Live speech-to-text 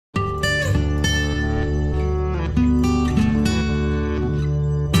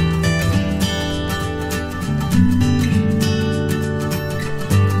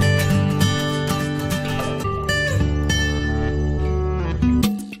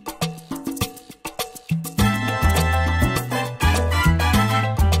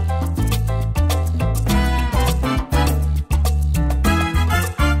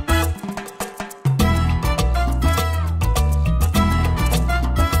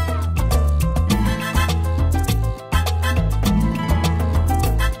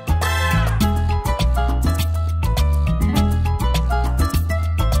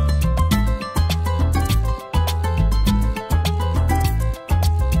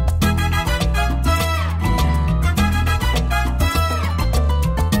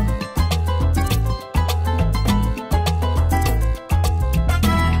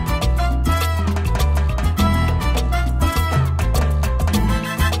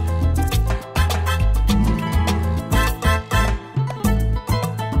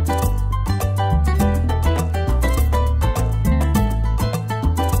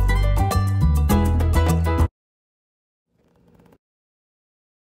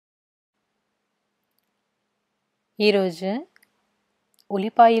ఈరోజు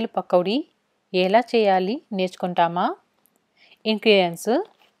ఉల్లిపాయల పకోడీ ఎలా చేయాలి నేర్చుకుంటామా? ఇంగ్రీడియంట్స్: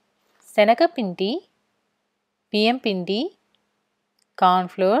 శనగపిండి, బియ్యం పిండి,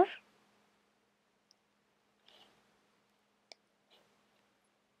 కార్న్ ఫ్లోర్,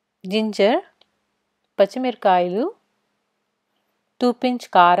 జింజర్, పచ్చిమిరకాయలు, 2 పించ్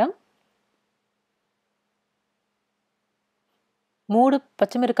కారం, 3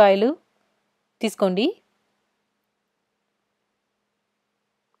 పచ్చిమిరకాయలు తీసుకోండి,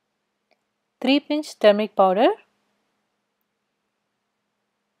 3 పించ్ టర్మరిక్ పౌడర్,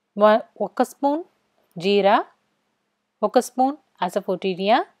 1 స్పూన్ జీరా, 1 స్పూన్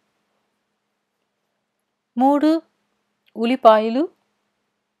అసఫోటిడియా, 3 ఉల్లిపాయలు,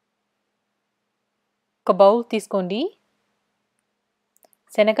 ఒక బౌల్ తీసుకోండి,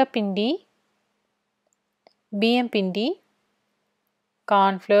 శనగపిండి, బియ్యం పిండి,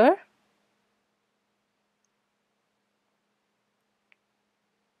 కార్న్ ఫ్లోర్,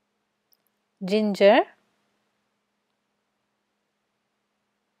 జింజర్,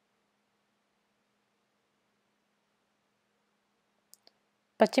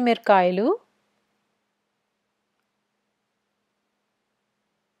 పచ్చిమిరకాయలు,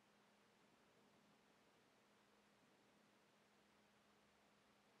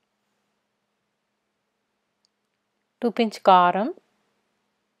 టూ పించ్ కారం,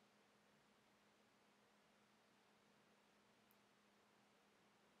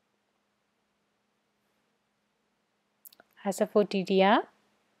 అసఫోటిడియా,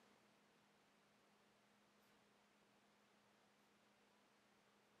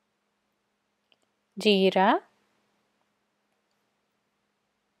 జీరా,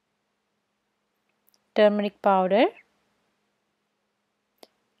 టర్మరిక్ పౌడర్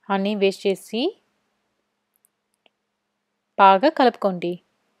అన్నీ వేస్ట్ చేసి బాగా కలుపుకోండి.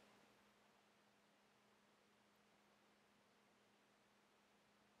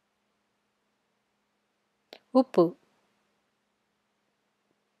 ఉప్పు,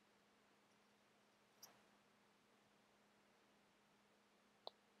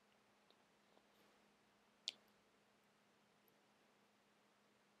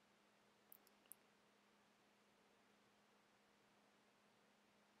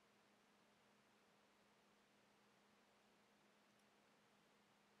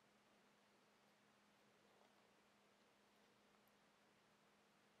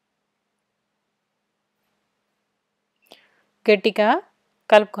 గట్టిగా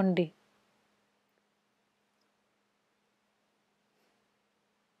కలుపుకోండి.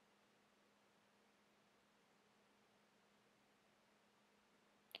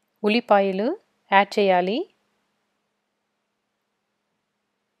 ఉల్లిపాయలు యాడ్ చేయాలి.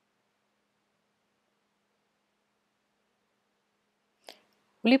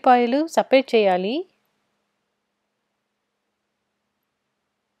 ఉల్లిపాయలు సపరేట్ చేయాలి.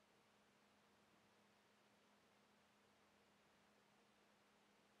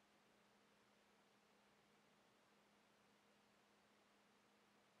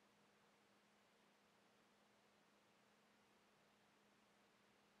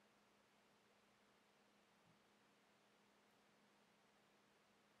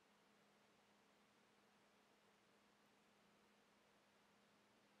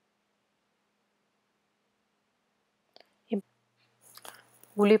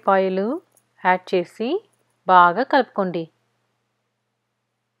 ఉల్లిపాయలు యాడ్ చేసి బాగా కలుపుకోండి.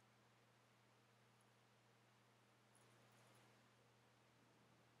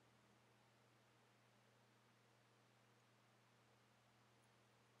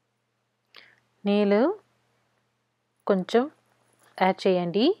 నీళ్ళు కొంచెం యాడ్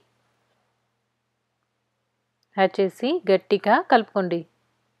చేయండి. యాడ్ చేసి గట్టిగా కలుపుకోండి.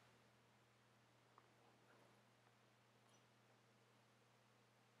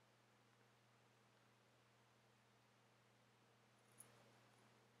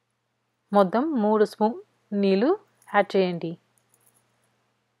 మొత్తం 3 స్పూన్ నీళ్ళు యాడ్ చేయండి.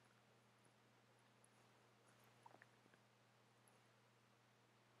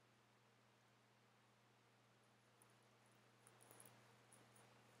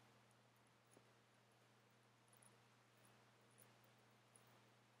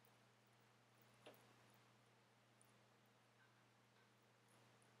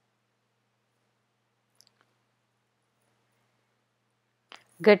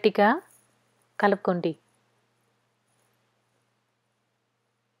 గట్టిగా కలుపుకోండి.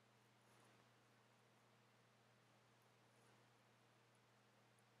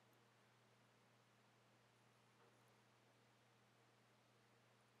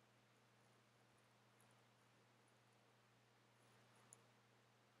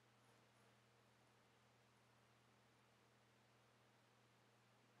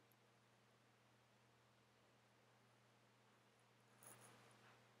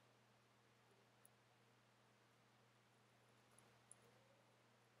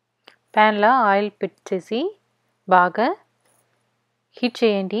 ప్యాన్లో ఆయిల్ పెట్టేసి బాగా హీట్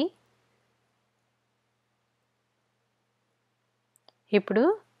చేయండి. ఇప్పుడు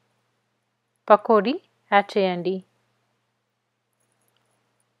పకోడీ యాడ్ చేయండి.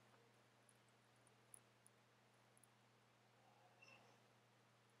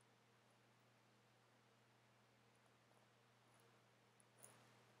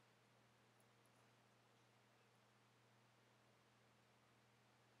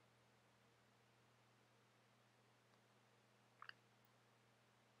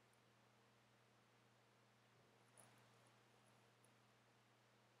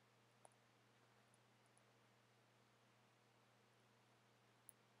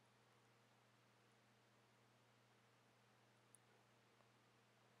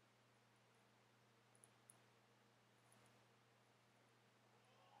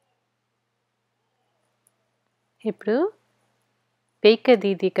 ఇప్పుడు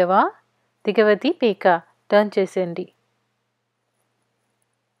పేకది దిగవది పేక టర్న్ చేసేయండి.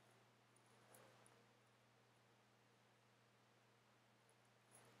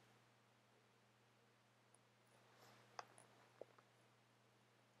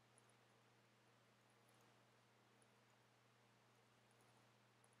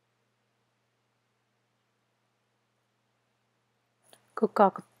 కుక్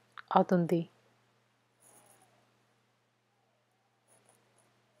అవుతుంది.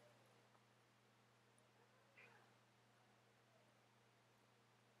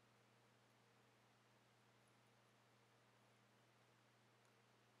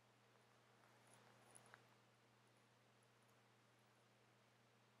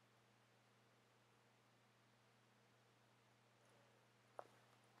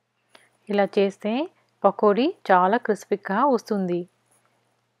 ఇలా చేస్తే పకోడీ చాలా క్రిస్పీగా వస్తుంది.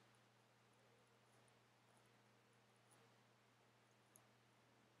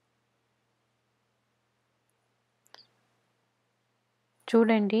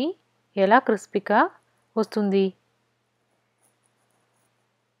 చూడండి ఎలా క్రిస్పీగా వస్తుంది.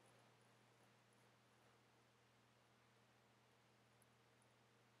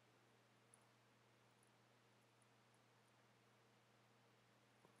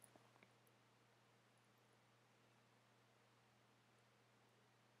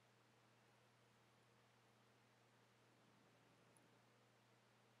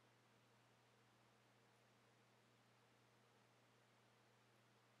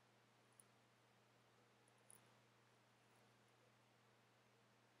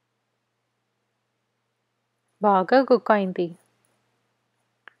 బాగా కుక్ అయింది.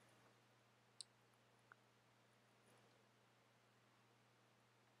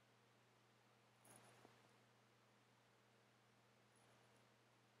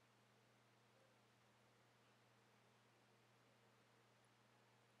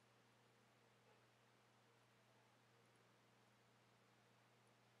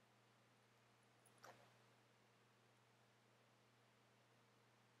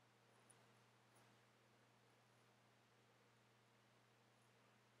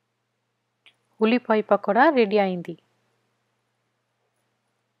 ఉల్లిపాయ పకోడా రెడీ అయింది.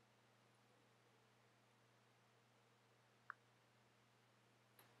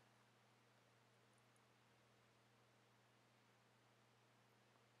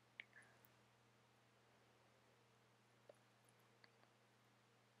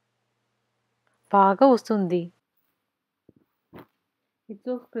 బాగా వస్తుంది. It's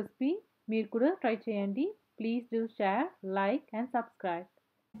so crispy. మీరు కూడా ట్రై చేయండి. Please do share, like and subscribe.